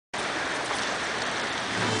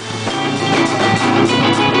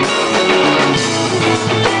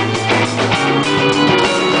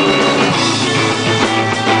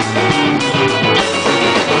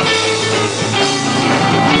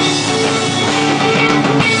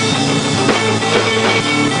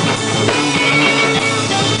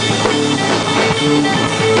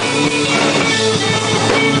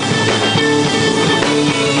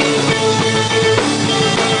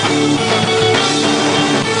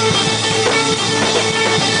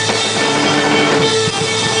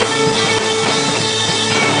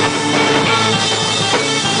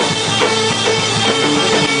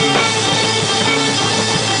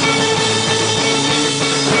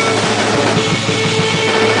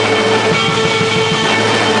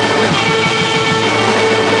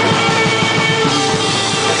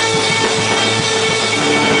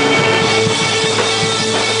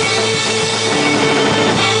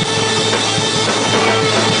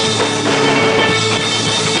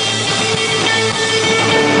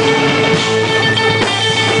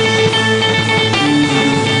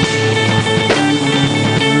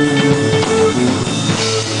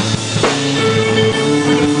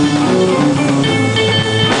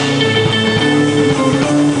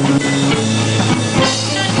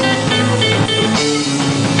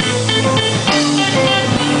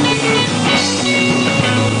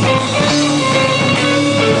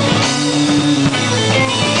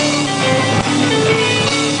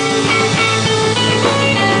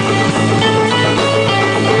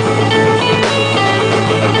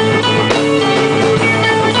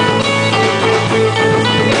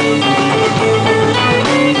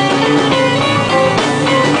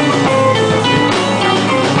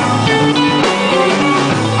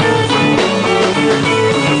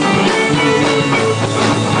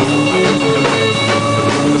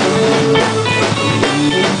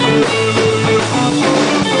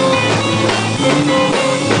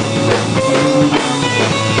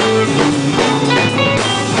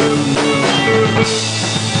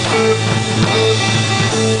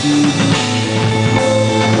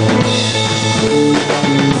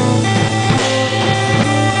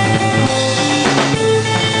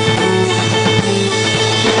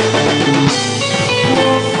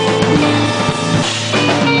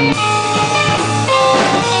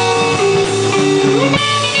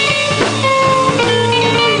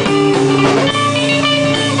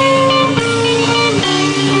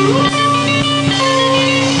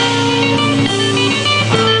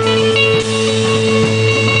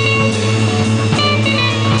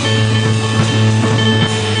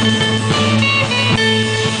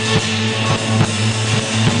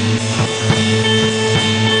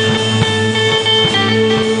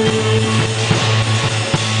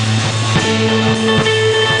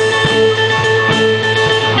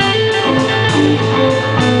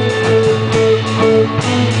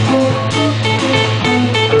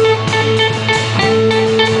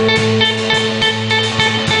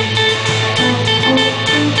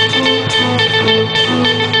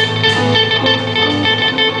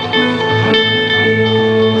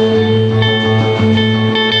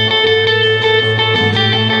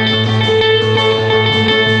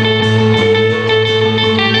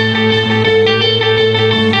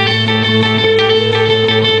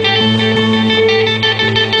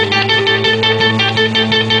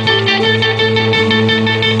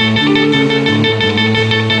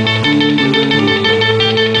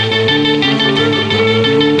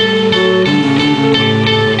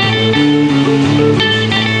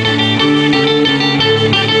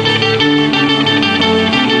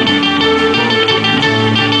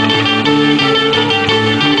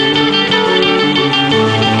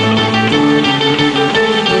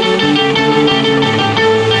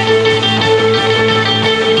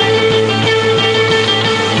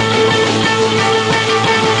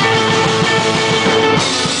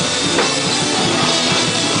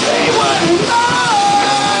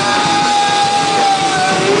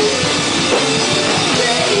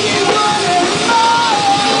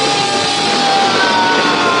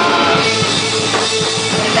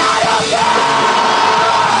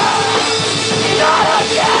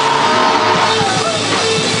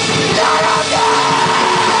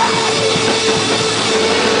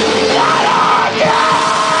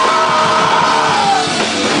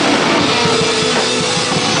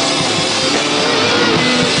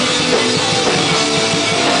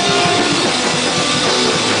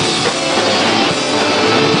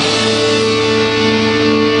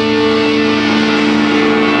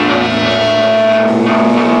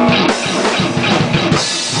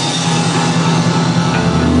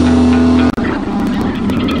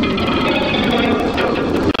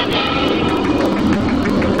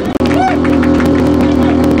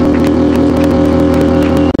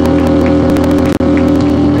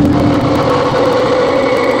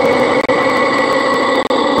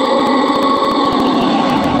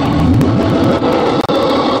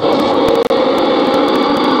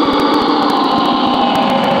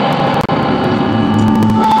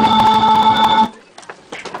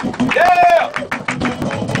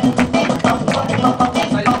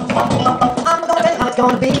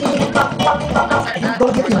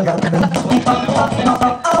gonna give you a love.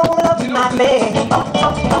 Oh, love you, my man.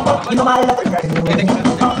 You know my love is right in the way.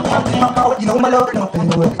 Oh, you know my love is not in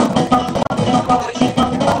the way.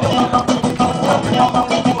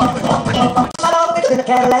 My love is in a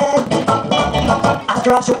Cadillac.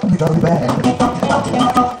 After I show you very bad.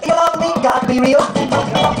 If you love me, gotta be real.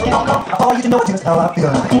 I want you to know just how I feel.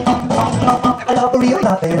 I love for real,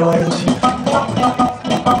 not fade away.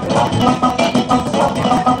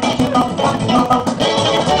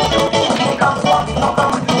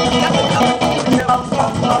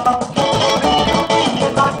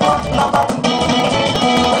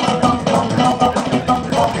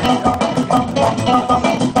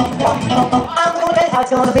 It's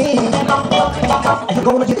gonna be, and you're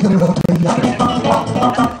gonna get your love to me. I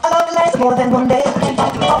love to last more than one day. I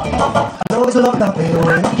love is love, not fade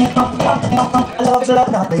away. I love is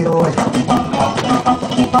love, not fade away.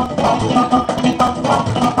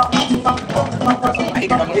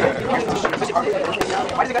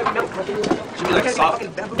 Why does it gotta be milk? Should be like soft.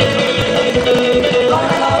 Tell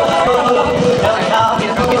me how you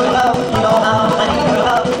do your love, you know how I need your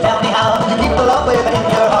love. Tell me how you keep the love within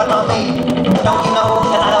your heart from me. Don't you know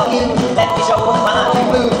that I love you? Let me show when I'm too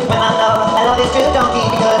blue. When I love is true, don't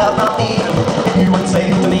keep your love from me. If you would say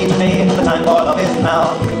to me today, the time for love is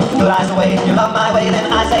now. Your eyes away, you love my way,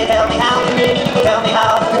 then I say, tell me how. Tell me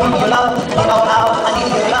how you keep your love, you know how I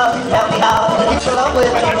need your love. Tell me how you keep your love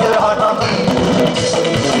within your heart from me.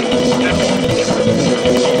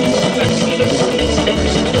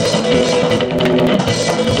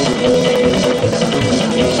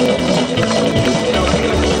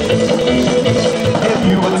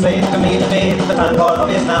 Say to me today, the time for love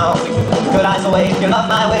is now. Good eyes away, if you love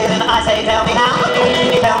my way, then I say, tell me how.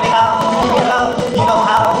 Tell me how, you love, you know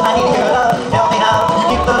how I need your love. Tell me how, you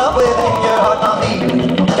keep the love within your heart from me.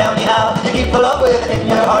 Tell me how, you keep the love within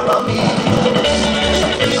your heart from me.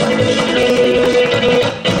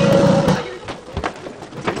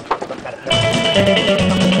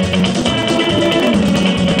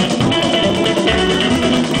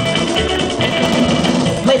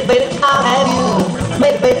 Maybe baby, I'll have you.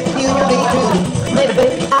 Maybe baby, you will be true. Maybe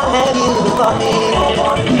baby, I'll have you for me.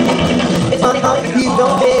 It's funny how you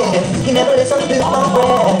don't care. You never listen to my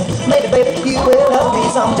prayers. Maybe baby, you will love me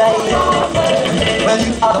someday. Well,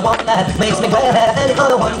 you are the one that makes me glad, and the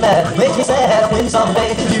other one that makes me sad. When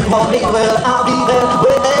someday you want me, well, I'll be there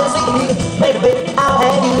with and see me. Maybe baby, I'll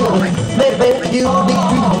have you. Maybe baby, you will be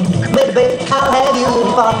true. Maybe baby, I'll have you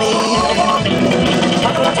for me.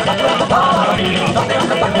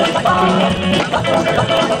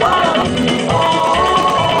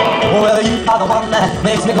 Well, you are the one that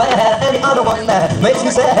makes me glad, and the other one that makes me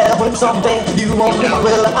sad. When someday you want me,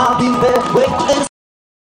 well, I'll be there waiting.